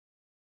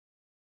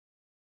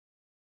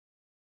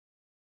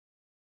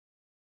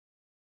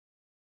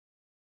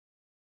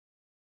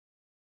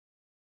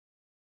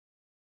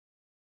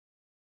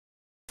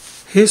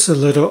Here's a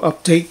little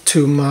update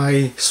to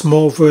my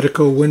small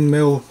vertical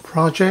windmill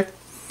project,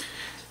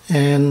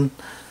 and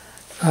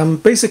I'm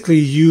basically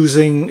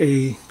using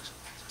a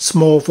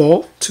small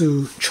vault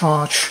to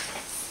charge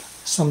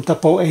some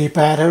AA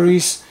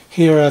batteries.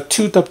 Here are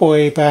two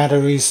AA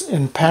batteries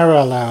in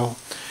parallel,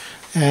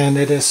 and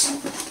it is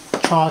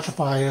charged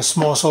by a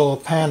small solar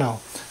panel.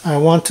 I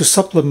want to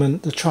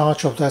supplement the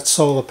charge of that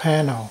solar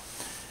panel,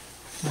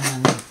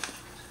 and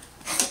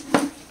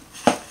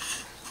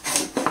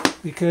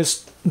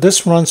because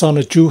this runs on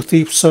a dual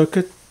thief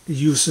circuit, it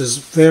uses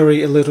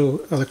very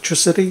little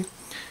electricity,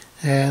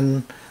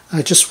 and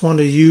I just want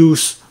to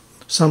use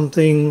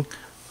something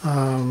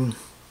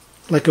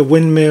like a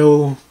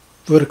windmill,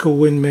 vertical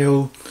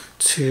windmill,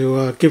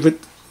 to give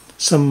it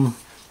some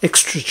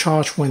extra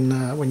charge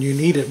when you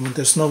need it, when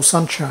there's no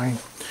sunshine.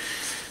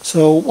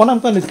 So what I'm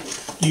going to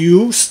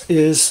use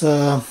is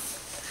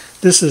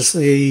this is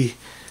a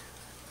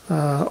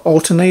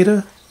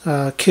alternator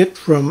kit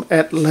from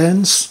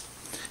Lenz.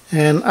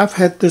 And I've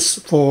had this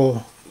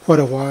for quite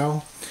a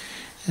while,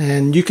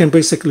 and you can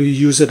basically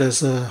use it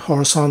as a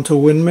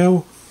horizontal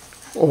windmill,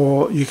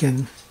 or you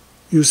can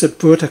use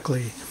it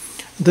vertically.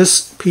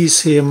 This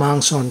piece here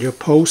mounts on your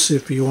post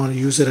if you want to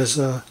use it as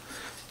a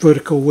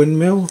vertical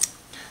windmill,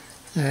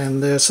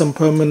 and there's some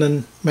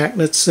permanent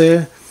magnets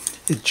there.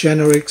 It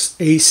generates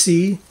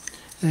AC,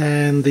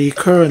 and the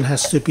current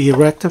has to be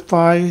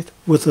rectified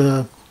with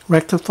a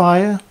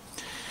rectifier,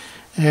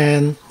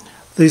 and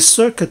the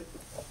circuit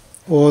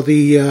or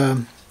the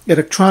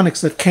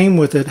electronics that came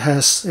with it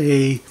has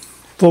a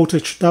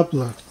voltage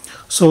doubler.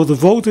 So the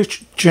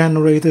voltage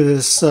generated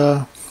is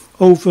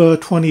over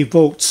 20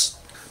 volts.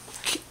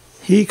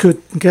 He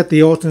could get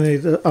the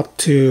alternator up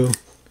to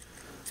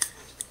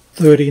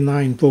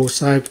 39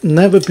 volts. I've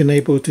never been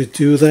able to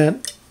do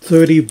that.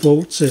 30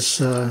 volts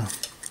is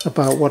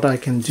about what I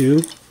can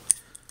do.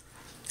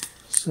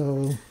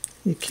 So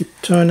you keep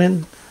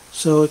turning,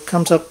 so it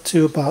comes up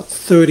to about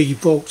 30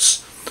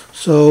 volts.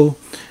 So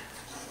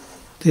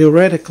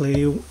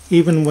theoretically,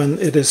 even when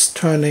it is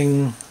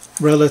turning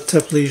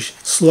relatively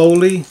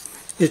slowly,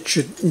 it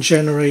should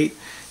generate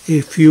a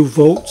few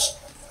volts,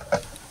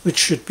 which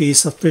should be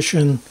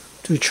sufficient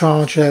to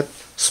charge that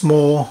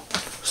small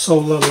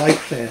solar light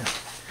there.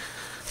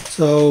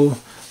 So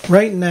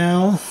right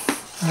now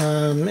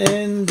I'm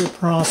in the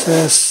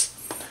process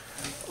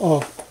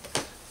of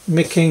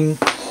making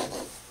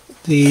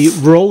the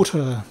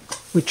rotor,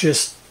 which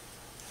is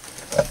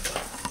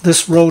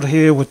this rotor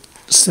here would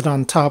sit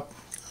on top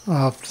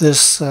of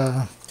this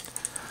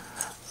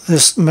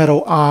this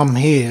metal arm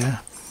here,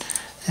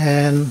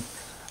 and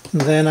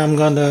then I'm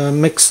gonna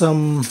make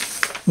some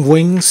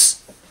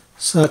wings,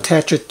 so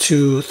attach it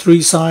to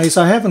three sides.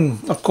 I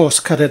haven't, of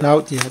course, cut it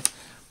out yet,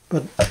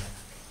 but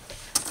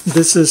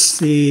this is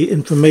the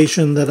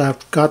information that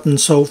I've gotten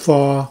so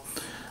far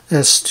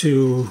as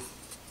to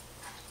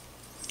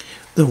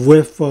the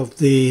width of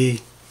the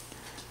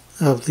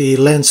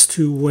Lenz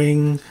 2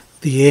 wing,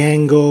 the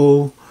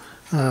angle,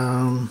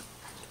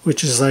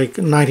 which is like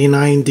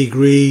 99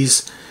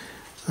 degrees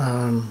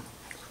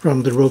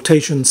from the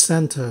rotation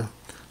center.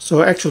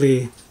 So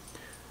actually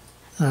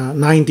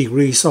 9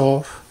 degrees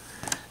off.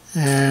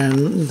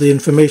 And the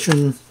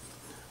information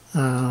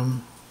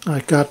I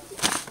got,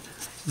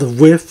 the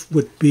width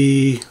would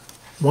be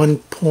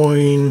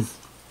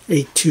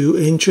 1.82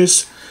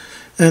 inches.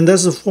 And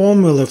there's a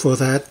formula for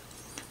that,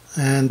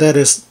 and that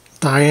is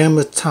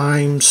diameter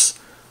times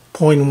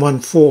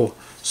 0.14.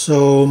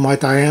 So my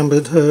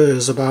diameter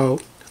is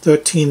about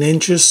 13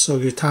 inches, so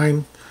you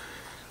time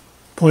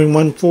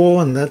 0.14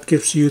 and that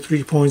gives you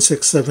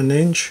 3.67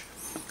 inch.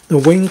 The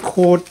wing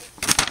chord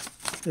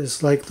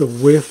is like the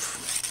width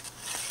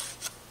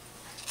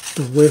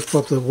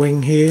of the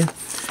wing here,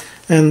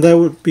 and that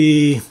would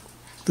be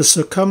the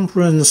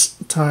circumference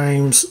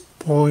times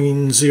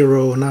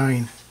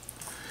 0.09,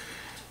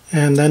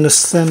 and then the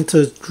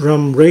center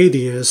drum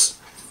radius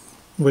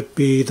would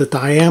be the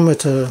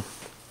diameter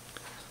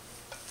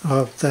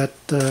of that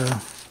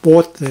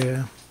board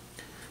there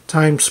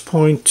times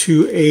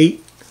 0.28,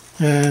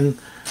 and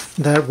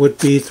that would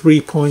be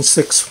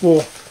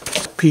 3.64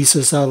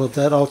 pieces out of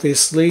that,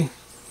 obviously.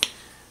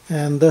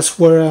 And that's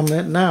where I'm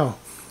at now.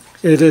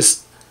 It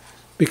is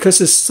because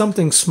it's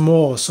something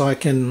small, so I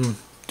can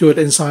do it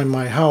inside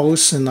my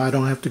house and I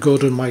don't have to go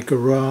to my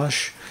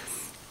garage.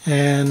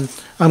 And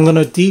I'm going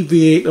to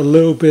deviate a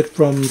little bit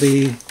from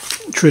the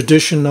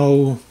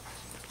traditional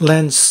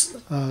Lenz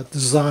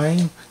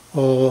design,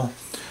 or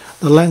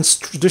the Lenz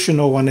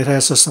traditional one. It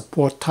has a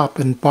support top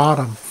and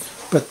bottom,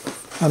 but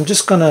I'm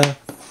just gonna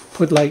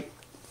put like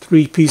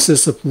 3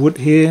 pieces of wood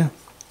here,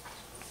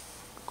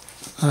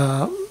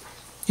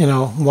 you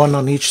know, one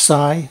on each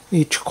side,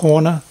 each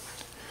corner,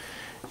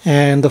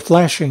 and the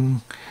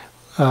flashing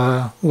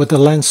with the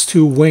Lenz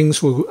 2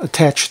 wings will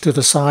attach to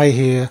the side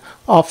here,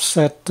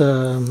 offset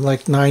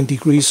like 9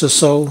 degrees or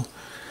so,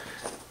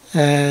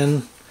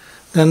 and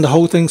then the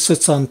whole thing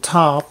sits on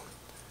top.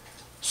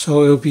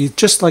 So it'll be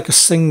just like a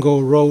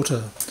single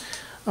rotor.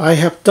 I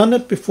have done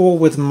it before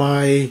with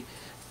my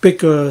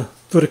bigger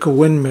vertical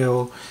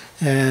windmill,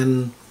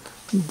 and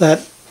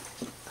that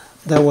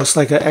was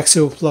like an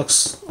axial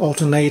flux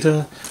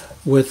alternator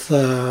with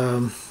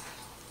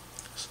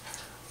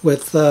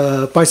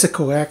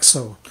bicycle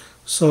axle.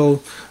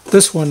 So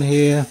this one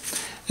here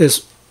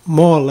is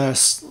more or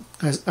less,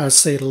 I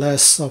say,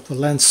 less of a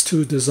Lenz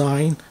 2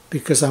 design,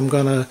 because I'm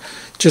gonna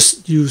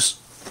just use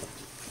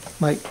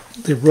like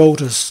the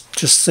rotors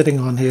just sitting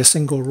on here,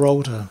 single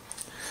rotor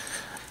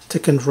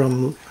taken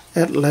from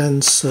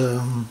Lenz.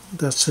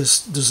 That's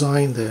his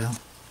design there.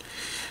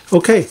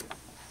 Okay,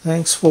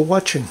 thanks for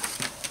watching.